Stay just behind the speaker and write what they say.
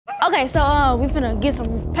Okay, so we finna get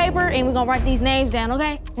some paper and we're gonna write these names down,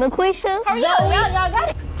 okay? LaQuisha. Hurry up, y'all got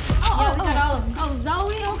it? Yeah, we got all of them. Oh,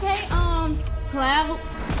 Zoe, okay. Cloud.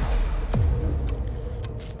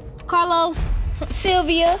 Carlos.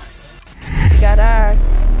 Sylvia. Got ours.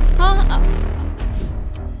 Huh?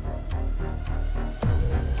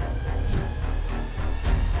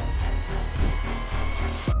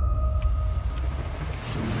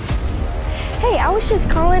 Hey, I was just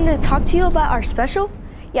calling to talk to you about our special.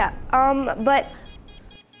 Yeah, but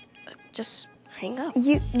just hang up.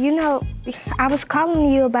 You know, I was calling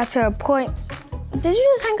you about your appointment. Did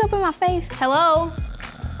you just hang up in my face? Hello?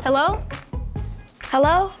 Hello?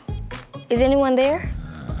 Hello? Is anyone there?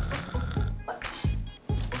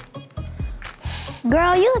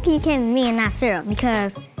 Girl, you lucky you came to me and not Syrup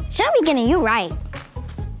because she'll be getting you right.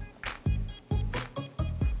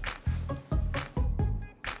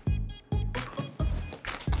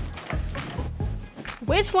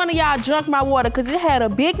 Which one of y'all drunk my water? Cause it had a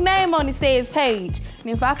big name on it, says Paige. And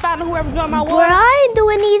if I find out whoever drunk my water. Girl, I ain't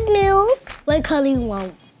doing these meals. What color you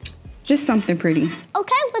want? Just something pretty.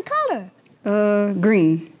 Okay, what color?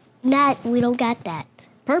 Green. We don't got that.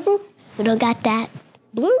 Purple? We don't got that.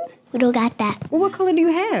 Blue? We don't got that. Well, what color do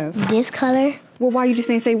you have? This color. Well, why you just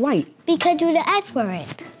didn't say white? Because you didn't ask for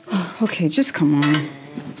it. Okay, just come on.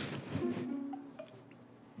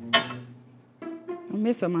 I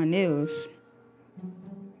mess up my nails.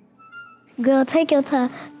 Girl, take your time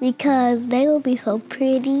because they will be so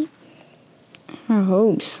pretty. I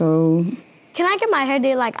hope so. Can I get my hair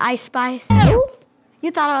did like Ice Spice? Ooh. You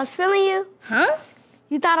thought I was feeling you? Huh?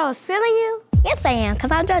 You thought I was feeling you? Yes, I am, because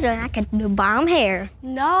I'm JoJo and I can do bomb hair.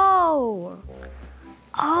 No.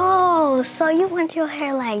 Oh, so you want your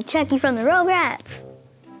hair like Chucky from the Rugrats?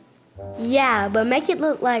 Yeah, but make it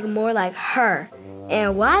look like more like her.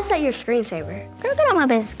 And why is that your screensaver? Girl, get on my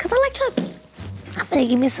business, because I like Chucky. I'm finna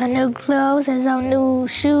give me some new clothes and some new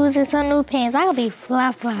shoes and some new pants. I gonna be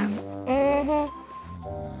fly.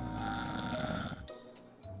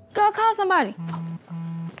 Girl, call somebody.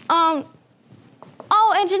 Oh,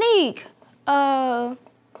 and Janique.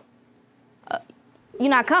 You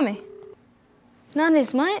not coming? None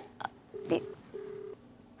this month?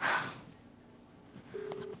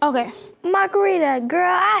 Okay. Margarita,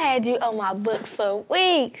 girl, I had you on my books for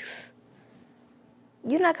weeks.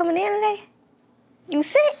 You not coming in today? You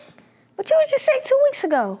sick? But you were just sick 2 weeks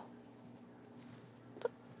ago.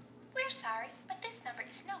 We're sorry, but this number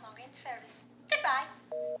is no longer in service. Goodbye.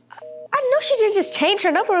 I know she didn't just change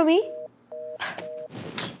her number on me.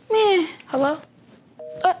 Man. Hello?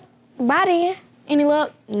 Bye then. Any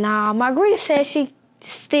luck? Nah, Margarita said she's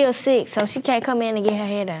still sick, so she can't come in and get her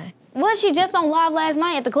hair done. Was she just on live last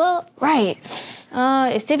night at the club? Right.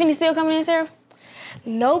 Is Tiffany still coming in, Sarah?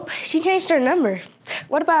 Nope, she changed her number.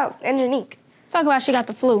 What about Angelique? Talk about she got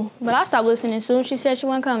the flu, but I stopped listening soon. She said she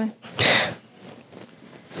wasn't coming.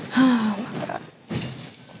 Oh, my God.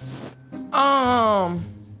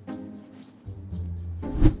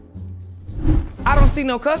 I don't see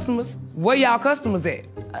no customers. Where y'all customers at?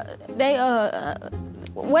 Where they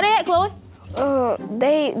at, Chloe?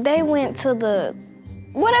 They went to the...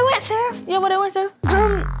 Where they went, Sarah? Yeah, where they went, Sarah?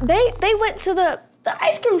 They went to the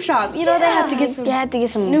ice cream shop. You know, they had to get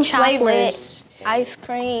some new flavors. Ice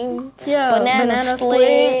cream, banana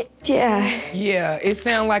split. Yeah. Yeah, it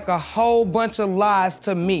sounds like a whole bunch of lies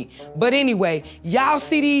to me. But anyway, y'all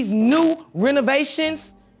see these new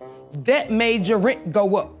renovations? That made your rent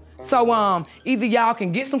go up. So either y'all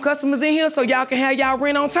can get some customers in here so y'all can have y'all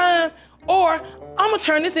rent on time, or I'm gonna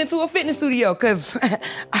turn this into a fitness studio, cause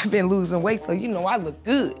I've been losing weight, so you know I look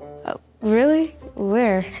good. Really?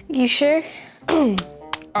 Where? You sure? Oh.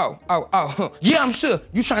 Yeah, I'm sure.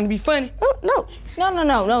 You trying to be funny? No.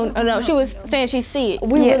 No. She was saying she see it.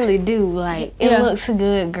 We really do. Like, it looks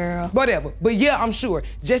good, girl. Whatever. But yeah, I'm sure.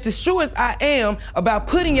 Just as sure as I am about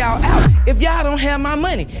putting y'all out if y'all don't have my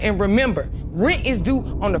money. And remember, rent is due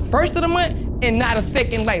on the 1st of the month and not a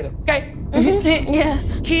second later, okay? Yeah.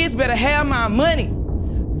 Kids better have my money.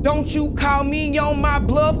 Don't you call me on my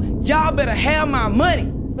bluff. Y'all better have my money.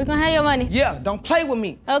 We're gonna have your money. Yeah, don't play with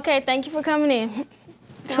me. Okay, thank you for coming in.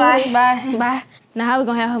 Bye. Now how we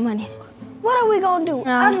gonna have her money? What are we gonna do?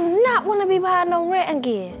 I do not want to be behind no rent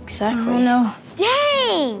again. Exactly. I don't know.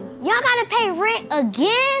 Dang, y'all gotta pay rent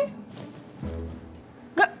again?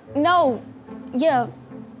 No. Yeah.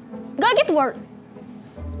 Go get to work.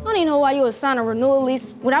 I don't even know why you would sign a renewal lease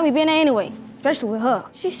without me being there anyway, especially with her.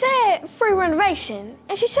 She said free renovation,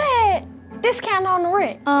 and she said discount on the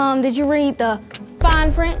rent. Did you read the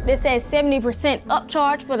fine print that says 70%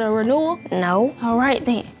 upcharge for the renewal? No. All right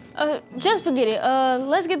then. Just forget it.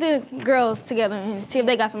 Let's get the girls together and see if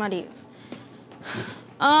they got some ideas.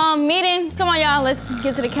 Meeting. Come on, y'all. Let's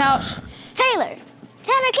get to the couch. Taylor,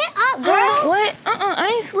 get up, girl. What?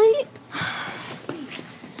 I ain't sleep.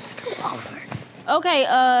 Okay,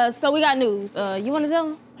 so we got news. You wanna tell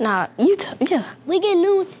them? Nah, yeah. We get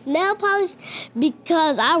new nail polish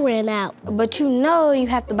because I ran out. But you know you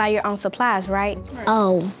have to buy your own supplies, right?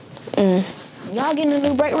 Oh. Y'all getting a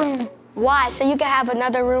new break room? Why? So you can have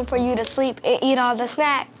another room for you to sleep and eat all the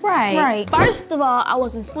snacks? Right. First of all, I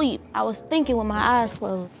wasn't asleep. I was thinking with my eyes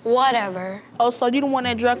closed. Whatever. Oh, so you the one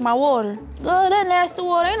that drank my water? Girl, that nasty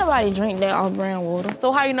water, ain't nobody drink that off-brand water.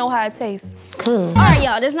 So how you know how it tastes? All right,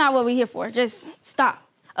 y'all, that's not what we're here for. Just stop.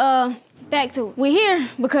 Back to it. We're here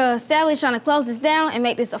because Sally's trying to close this down and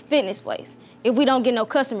make this a fitness place if we don't get no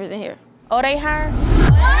customers in here. Oh, they hiring?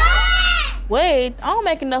 Wait, I don't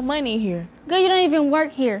make enough money here. Girl, you don't even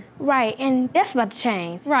work here. Right, and that's about to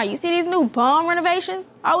change. Right, you see these new bomb renovations?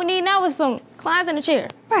 All we need now is some clients in the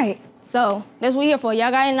chairs. Right. So, that's what we're here for.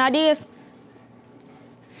 Y'all got any ideas?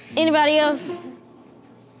 Anybody else?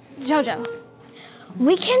 JoJo.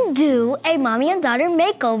 We can do a mommy and daughter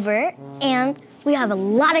makeover, and we have a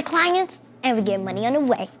lot of clients, and we get money on the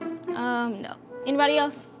way. No. Anybody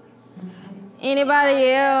else? Anybody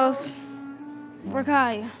else?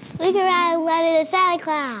 Rakaya. We can write a letter to Santa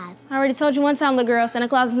Claus. I already told you one time, little girl, Santa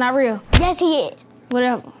Claus is not real. Yes, he is.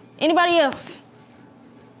 Whatever. Anybody else?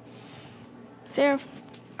 Sarah?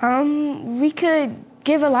 We could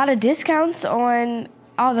give a lot of discounts on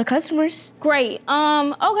all the customers. Great.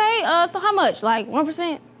 Okay, so how much? Like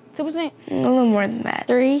 1%? 2%? A little more than that.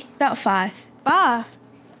 3? About 5. 5?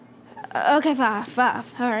 Okay, 5. All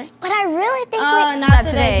right. But I really think Not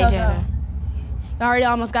today, today, JoJo. You already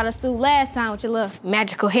almost got a suit last time with your little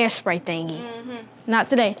Magical hairspray thingy. Not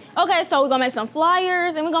today. Okay, so we're gonna make some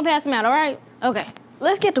flyers and we're gonna pass them out, all right? Okay.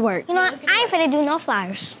 Let's get to work. You know what? I ain't finna do no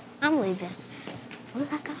flyers. I'm leaving. Where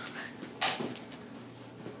did I go?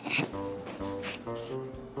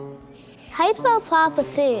 How you spell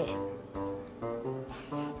 5%?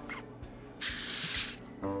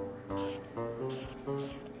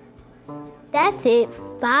 That's it,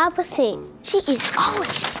 5%. She is always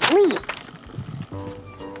asleep.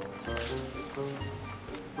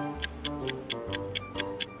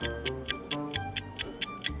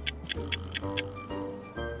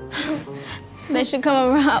 They should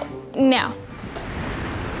come around now.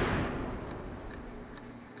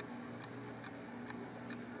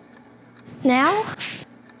 Now?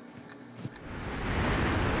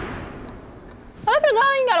 Oh, they finna go,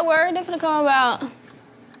 you gotta worry. They finna come about.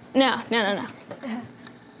 No.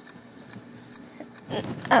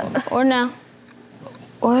 Or now.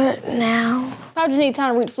 Or now? I just need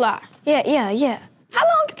time to read the flyer. Yeah. How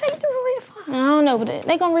long did it take you to read a flyer? I don't know, but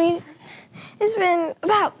they gonna read it. It's been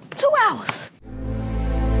about 2 hours.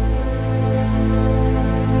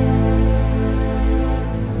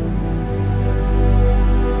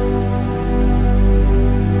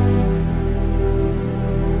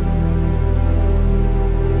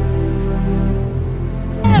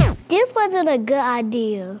 This wasn't a good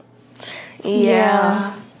idea.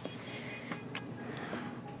 Yeah.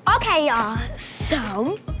 Okay, y'all.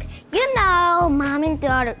 So, you know, mom and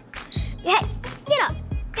daughter. Hey, get up.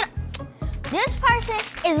 This person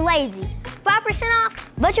is lazy. 5% off,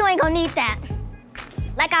 but you ain't gonna need that.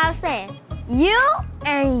 Like I was saying, you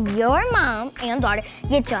and your mom and daughter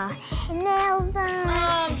get your nails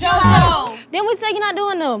done. JoJo! Didn't we say you're not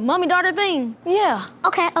doing the mommy-daughter thing? Yeah.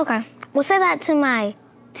 Okay. We'll say that to my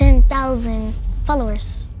 10,000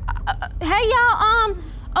 followers. Hey, y'all,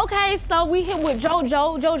 okay, so we hit with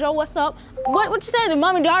JoJo. JoJo, what's up? What you say, the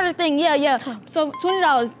mommy-daughter thing? Yeah. So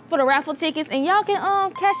 $20 for the raffle tickets, and y'all can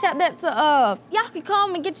cash out that to y'all can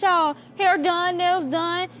come and get y'all hair done, nails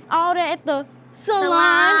done, all that at the salon.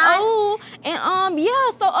 Oh, and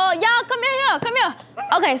yeah. So y'all come here.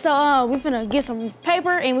 Okay, so we finna get some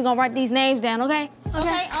paper and we're gonna write these names down. Okay.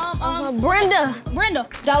 Okay. Brenda.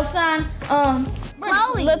 Dosan.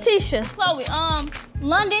 Chloe. Letitia. Chloe.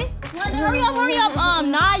 London. Hurry up.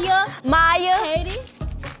 Naya. Maya. Katie.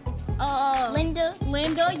 Linda.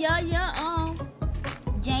 Yeah.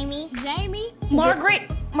 Jamie. Margaret.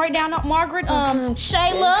 Write down Margaret.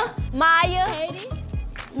 Shayla. Maya. Katie.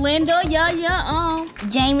 Linda. Yeah.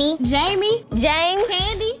 Jamie. Jamie. James.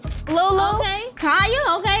 Candy. Lulu. Okay. Kaya.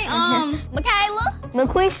 Okay. Michaela.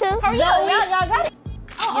 LaQuisha. Hurry up. Y'all got it.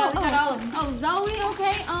 Yeah, we got all of them. Zoe.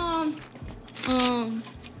 Okay.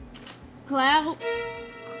 Cloud.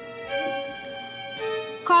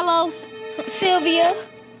 Carlos. Sylvia.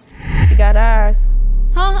 We got ours.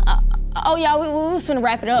 Huh? Oh, yeah, we was finna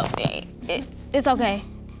wrap it up. It's okay.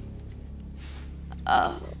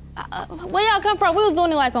 Where y'all come from? We was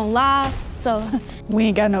doing it like on live, so. We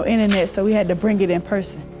ain't got no internet, so we had to bring it in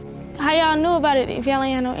person. How y'all knew about it if y'all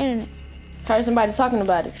ain't had no internet? Heard somebody talking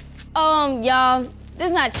about it. Y'all, this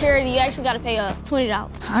is not charity. You actually gotta pay $20.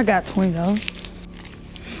 I got $20.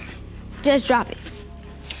 Just drop it.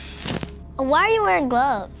 Why are you wearing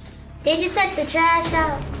gloves? Did you take the trash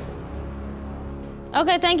out?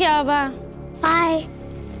 Okay, thank y'all, bye. Bye.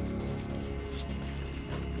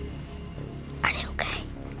 Are they okay?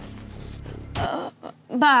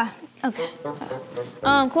 Bye. Okay.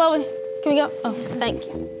 Chloe, can we go? Oh, thank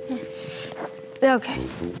you. Okay,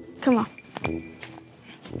 come on.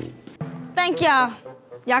 Thank y'all.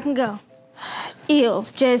 Y'all can go. Ew,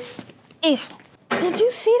 just ew. Did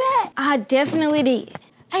you see that? I definitely did.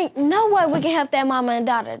 Ain't no way we can help that mama and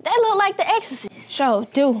daughter. They look like the Exorcist. Sure,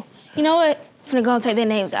 do. You know what? I'm gonna go and take their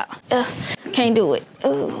names out. Can't do it.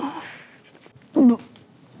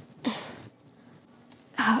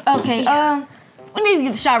 Okay, we need to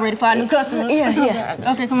get the shop ready for our new customers. Yeah.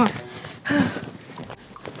 Okay, come on.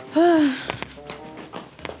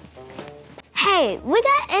 Hey, we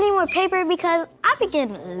got any more paper because I be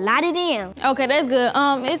getting a lot of them. Okay, that's good.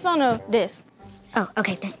 It's on the desk. Oh,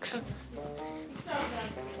 okay, thanks.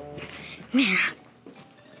 Man.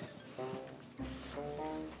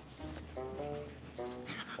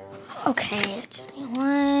 Okay, just need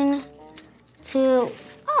 1, 2.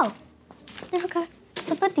 Oh, I forgot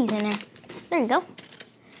to put these in there. There you go.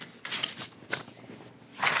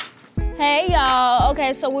 Hey, y'all.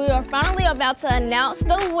 Okay, so we are finally about to announce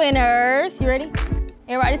the winners. You ready?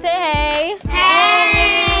 Everybody say hey.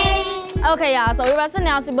 Hey! Okay, y'all, so we're about to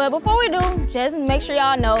announce it, but before we do, just make sure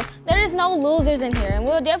y'all know there is no losers in here, and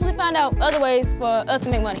we'll definitely find out other ways for us to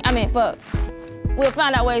make money. We'll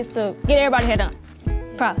find out ways to get everybody here done.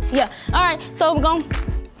 Probably, yeah. All right, so we're going,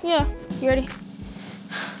 yeah, you ready?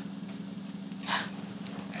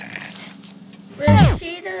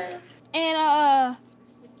 Rashida. And,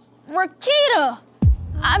 Rakita.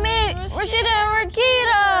 Rashida and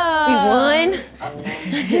Rakita. We won?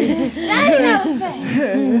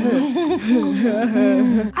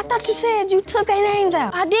 I thought you said you took their names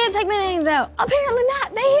out. I did take their names out. Apparently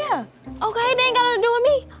not. They here. Okay, they ain't got nothing to do with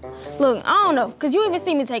me. Look, I don't know, because you even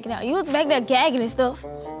see me take it out. You was back there gagging and stuff.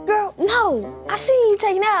 Girl, no. I seen you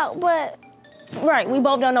taking out, but... Right, we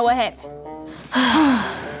both don't know what happened.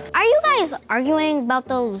 Are you guys arguing about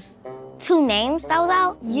those 2 names that was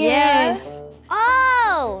out? Yes.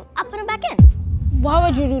 Oh, I put them back in. Why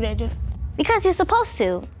would you do that, Judah? Because you're supposed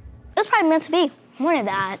to. It was probably meant to be. One of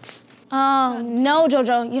the odds. No,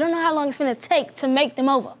 JoJo. You don't know how long it's gonna take to make them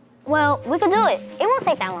over. Well, we could do it. It won't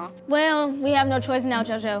take that long. Well, we have no choice now,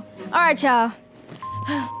 JoJo. All right, y'all.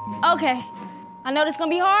 Okay. I know this is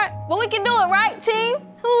gonna be hard, but we can do it, right, team?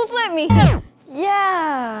 Who's with me?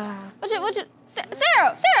 Yeah.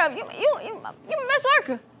 Sarah, you my best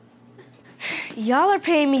worker. Y'all are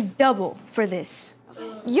paying me double for this.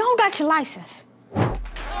 You don't got your license.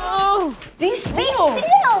 Oh, Be still,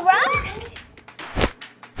 right?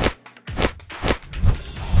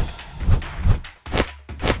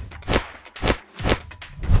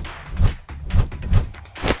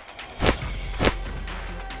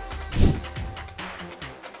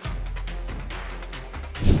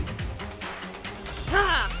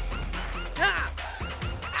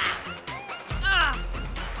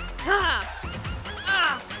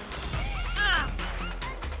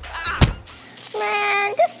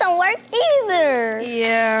 Man, this don't work either.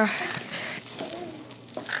 Yeah.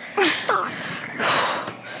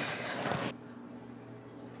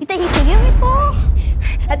 You think he can get me, fool?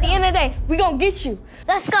 At the end of the day, we gonna get you.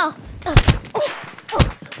 Let's go.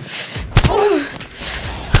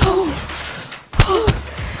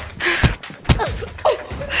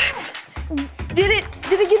 Did it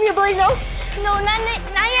give me a bloody nose? No, not yet.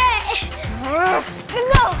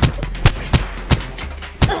 Let's go.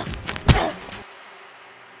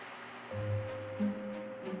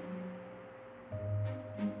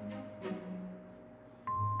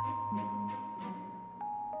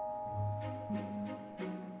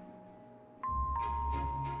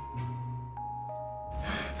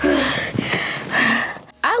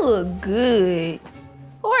 I look good.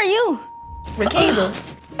 who are you? Rakita.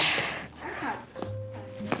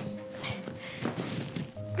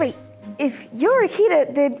 Wait, if you're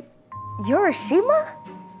Akita, then you're Shima?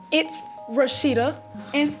 It's Rashida.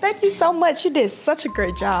 And thank you so much. You did such a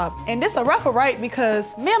great job. And this a raffle, right?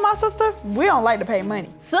 Because me and my sister, we don't like to pay money.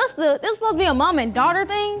 Sister, this is supposed to be a mom and daughter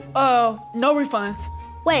thing? No refunds.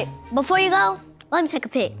 Wait, before you go, let me take a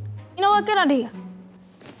pic. You know what? Good idea.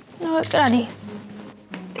 Good idea.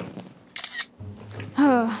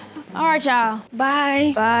 All right, y'all.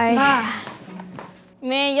 Bye. Bye.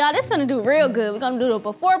 Man, y'all, this finna do real good. We're gonna do the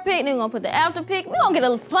before pic, then we're gonna put the after pic. We're gonna get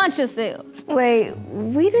a bunch of sales. Wait,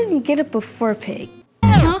 we didn't get a before pic.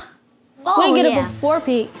 Huh? Oh, we didn't get yeah. a before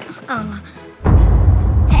pic.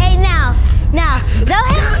 Hey, now, don't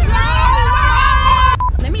hit me.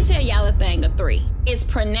 Let me tell y'all a thing of 3. It's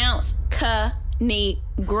pronounced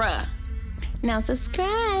Kinigra. Now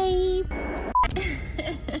subscribe.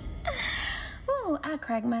 Ooh, I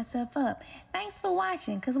cracked myself up. Thanks for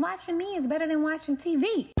watching, because watching me is better than watching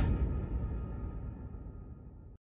TV.